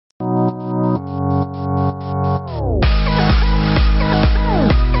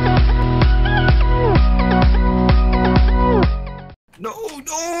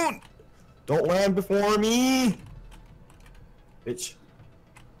Don't land before me! Bitch.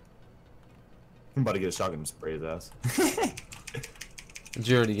 I'm about to get a shotgun and spray his ass. Did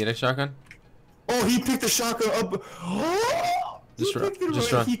you already get a shotgun? Oh, he picked the shotgun up. Just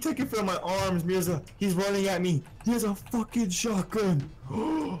run. He took it from my arms, Merrzzz. He's running at me. He has a fucking shotgun.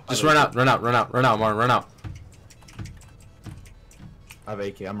 Just run out, Amar, run out. I have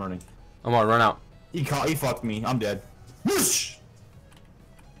AK, I'm running. Amar, run out. He fucked me. I'm dead. Whoosh!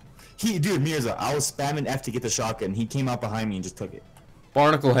 Dude, Merrzzz, I was spamming F to get the shotgun. He came out behind me and just took it.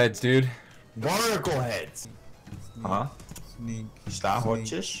 Barnacle heads, dude. Barnacle heads. Huh? Sneak. Stop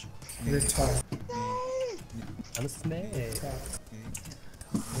watches. You're tough. I'm a snake.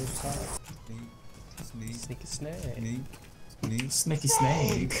 Sneaky Sneaky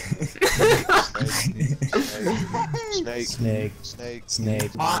snake. Sneaky snake.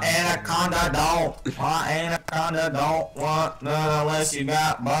 Snake. My anaconda don't want none unless you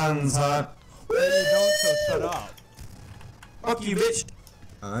got buns, huh? Don't shut up. Fuck you, bitch.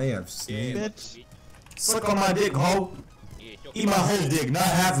 I have seen. Bitch. Suck on my dick, hoe. Eat my whole dick, not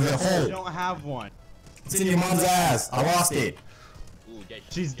half of it I whole. don't have one. It's in your mom's ass. I lost it.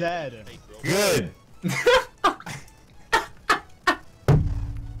 She's dead. Good.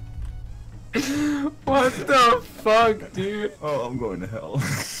 What the fuck, dude? Oh, I'm going to hell.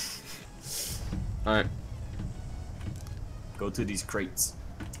 Alright. Go to these crates.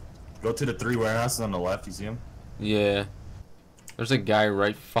 Go to the 3 warehouses on the left. You see them? Yeah. There's a guy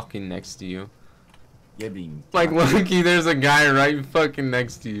right fucking next to you. Yeah, being Like, Loki, there's a guy right fucking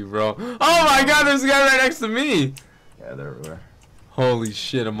next to you, bro. Oh my god, there's a guy right next to me! Yeah, they're everywhere. Holy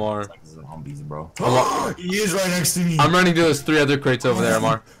shit, Amar. It's like zombies, bro. Amar. He is right next to me. I'm running to those 3 other crates over there,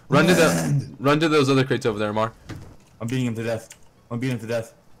 Amar. Run to those other crates over there, Amar. I'm beating him to death. I'm beating him to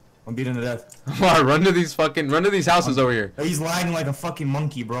death. Amar, run to these houses over here. He's lying like a fucking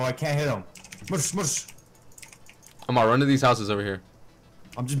monkey, bro. I can't hit him. Smush, smush. Amar, run to these houses over here.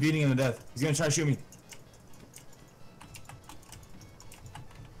 I'm just beating him to death. He's gonna try to shoot me.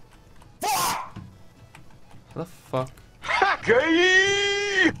 What the fuck?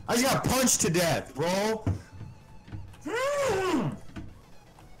 I just got punched to death, bro. I'm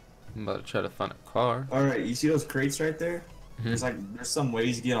about to try to find a car. Alright, you see those crates right there? There's some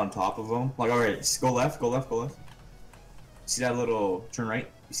ways to get on top of them. Like, alright, just go left. See that little, turn right?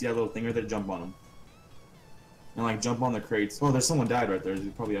 You see that little thing right there? Jump on them. And like, jump on the crates. Oh, there's someone died right there. He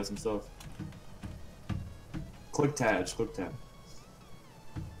probably has some stuff. Click tab.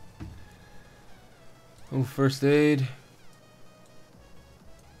 Oh, first aid.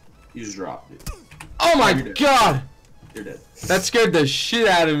 You just dropped it. Oh my god! You're dead. That scared the shit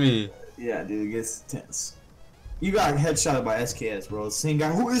out of me. Yeah, dude, it gets tense. You got headshotted by SKS, bro. The same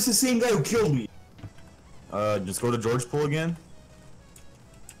guy. Who is the same guy who killed me? Just go to George Pool again.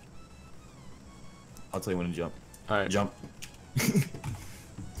 I'll tell you when to jump. Alright. Jump.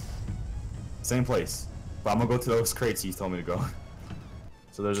 Same place. But I'm gonna go to those crates you told me to go.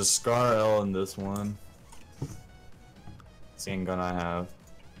 So there's a Scar L in this one. Same gun I have.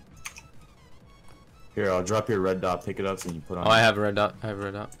 Here, I'll drop your red dot, pick it up, and you put on. Oh, I have a red dot.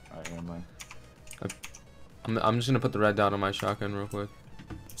 Alright, never mind. I'm just gonna put the red dot on my shotgun real quick.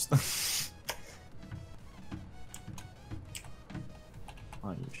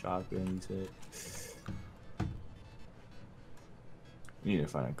 On your shotgun, you said. You need to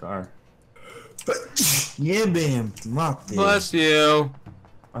find a car. Yeah, bam. Bless you.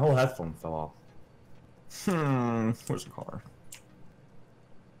 My whole headphone fell off. Where's the car?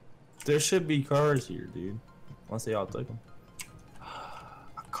 There should be cars here, dude. Unless they all took them.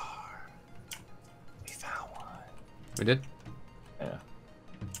 A car. We found one. We did? Yeah.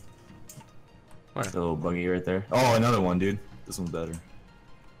 Where? The little buggy right there. Oh, another one, dude. This one's better.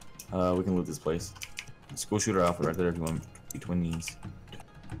 We can loot this place. School shooter outfit right there if you want between these.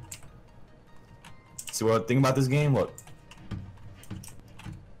 See what I think about this game? Look.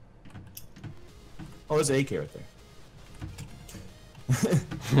 Oh, there's an AK right there.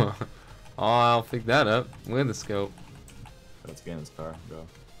 Oh, I'll pick that up with the scope. Let's get in this car. Go.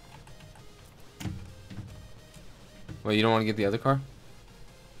 Wait, you don't want to get the other car?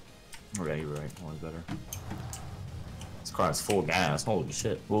 Okay, you're right. One's better. This car has full gas. Holy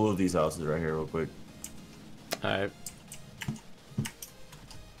shit. We'll loot these houses right here real quick. Alright.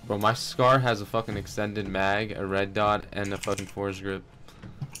 Bro, my Scar has a fucking extended mag, a red dot, and a fucking force grip.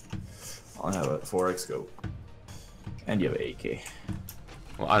 I have a 4x scope. And you have an AK.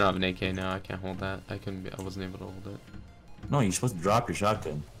 Well, I don't have an AK now. I can't hold that. I wasn't able to hold it. No, you're supposed to drop your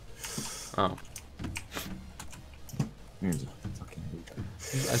shotgun. Oh. Here's a fucking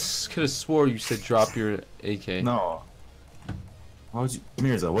I could have swore you said drop your AK. No. Why would you,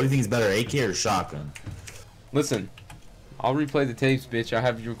 Merrzzz, what do you think is better, AK or shotgun? Listen, I'll replay the tapes, bitch. I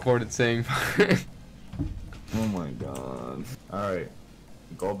have you recorded saying. Oh my god. Alright.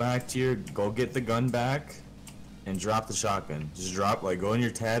 Go back to your, go get the gun back and drop the shotgun. Just drop, like, go in your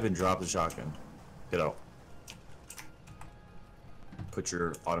tab and drop the shotgun. Get out. Put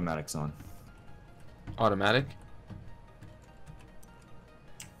your automatics on. Automatic?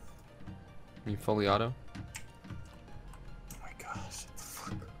 You mean fully auto? Oh my gosh. What the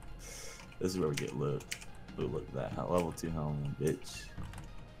fuck? This is where we get lit. Ooh, look at that. Level 2 helmet, bitch.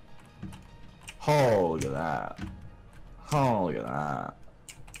 Oh, look at that. Oh, look at that.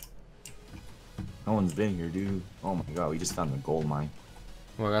 No one's been here, dude. Oh my god, we just found the gold mine.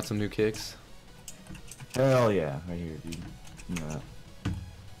 Well, I got some new kicks. Hell yeah, right here, dude.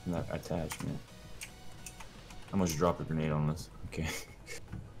 In that attachment. I'm gonna drop a grenade on this. Okay.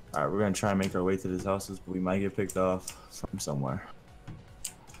 Alright, we're gonna try and make our way to these houses, but we might get picked off from somewhere.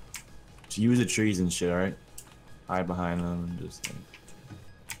 Just use the trees and shit, alright? Hide behind them and just like...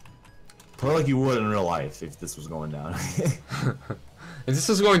 Play like you would in real life if this was going down. If this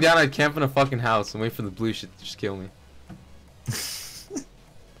was going down, I'd camp in a fucking house and wait for the blue shit to just kill me.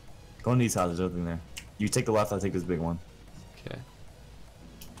 Go in these houses, everything there. You take the left, I'll take this big one. Okay.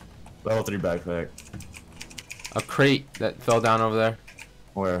 Level 3 backpack. A crate that fell down over there.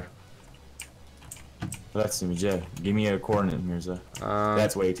 Where? That's me, Jay. Give me a coordinate, Merrzzz.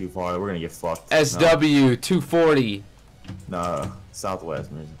 That's way too far. We're gonna get fucked. SW 240. No,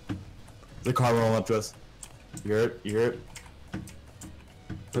 southwest, Merrzzz. The car rolling up to us. You hear it? You hear it?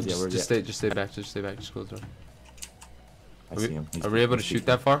 Just stay back. Just stay back. Just close the door. I see him. Are we able to shoot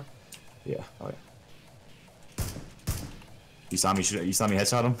that far? Yeah. Oh yeah. You saw me shoot. You saw me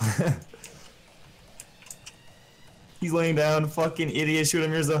headshot him. He's laying down. Fucking idiot. Shoot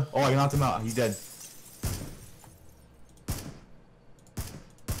him, Merrzzz. Oh, I knocked him out. He's dead.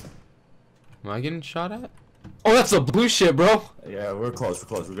 Am I getting shot at? Oh, that's the blue shit, bro. Yeah, we're close. We're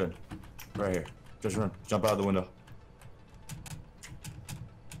close. We're good. Right here. Just run. Jump out the window.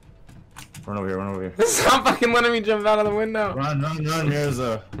 Run over here. Run over here. Stop fucking letting me jump out of the window. Run,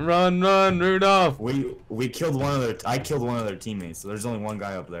 Merrzzz. Run, Rudolph. We killed one of their. I killed one of their teammates. So there's only one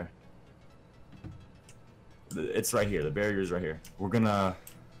guy up there. It's right here. The barrier's right here. We're gonna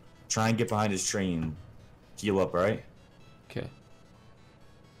try and get behind his train. Heal up, right? Okay.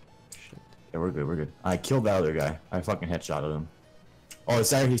 Yeah, we're good. We're good. I killed that other guy. I fucking headshotted him. Oh,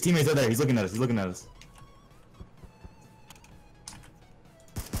 sorry. His teammates are there. He's looking at us. He's looking at us.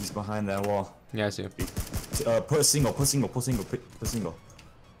 He's behind that wall. Yeah, I see him. Put a single. Put single. Put single. Put single.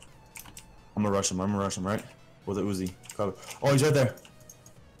 I'm gonna rush him. I'm gonna rush him, right? With a Uzi. Cover. Oh, he's right there.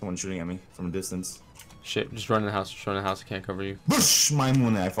 Someone shooting at me from a distance. Shit, just run in the house. Just run in the house. I can't cover you. Bush! My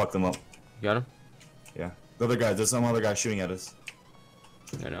moon. I fucked him up. You got him? Yeah. The other guy. There's some other guy shooting at us.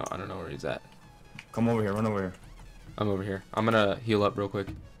 I don't know where he's at. Come over here. Run over here. I'm over here. I'm gonna heal up real quick.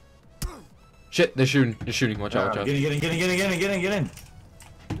 Shit, they're shooting. They're shooting. Watch out, watch out. Get in.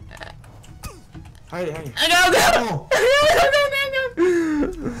 Hide it. I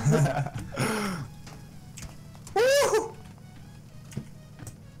Woo!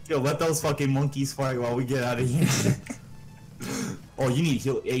 Yo, let those fucking monkeys fight while we get out of here. Oh, you need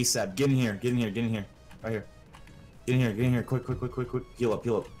heal ASAP. Get in here. Right here. Get in here. Quick. Heal up.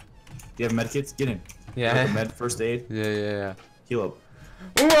 Do you have medkits? Get in. Yeah. Med first aid. Yeah. Heal up.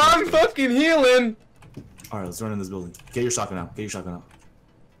 Ooh, I'm fucking healing. Alright, let's run in this building. Get your shotgun out.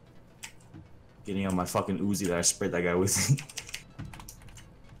 Getting on my fucking Uzi that I sprayed that guy with.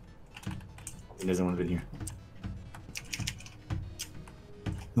 He doesn't want to be here.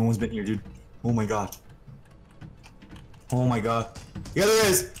 No one's been here, dude. Oh my god. Yeah, there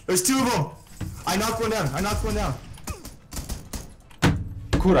is. There's two of them. I knocked one down.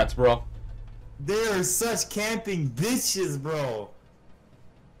 Kurats, bro. They're such camping bitches, bro.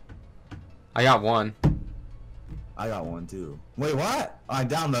 I got one. I got one too. Wait, what? I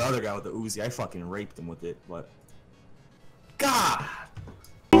downed the other guy with the Uzi. I fucking raped him with it, but... God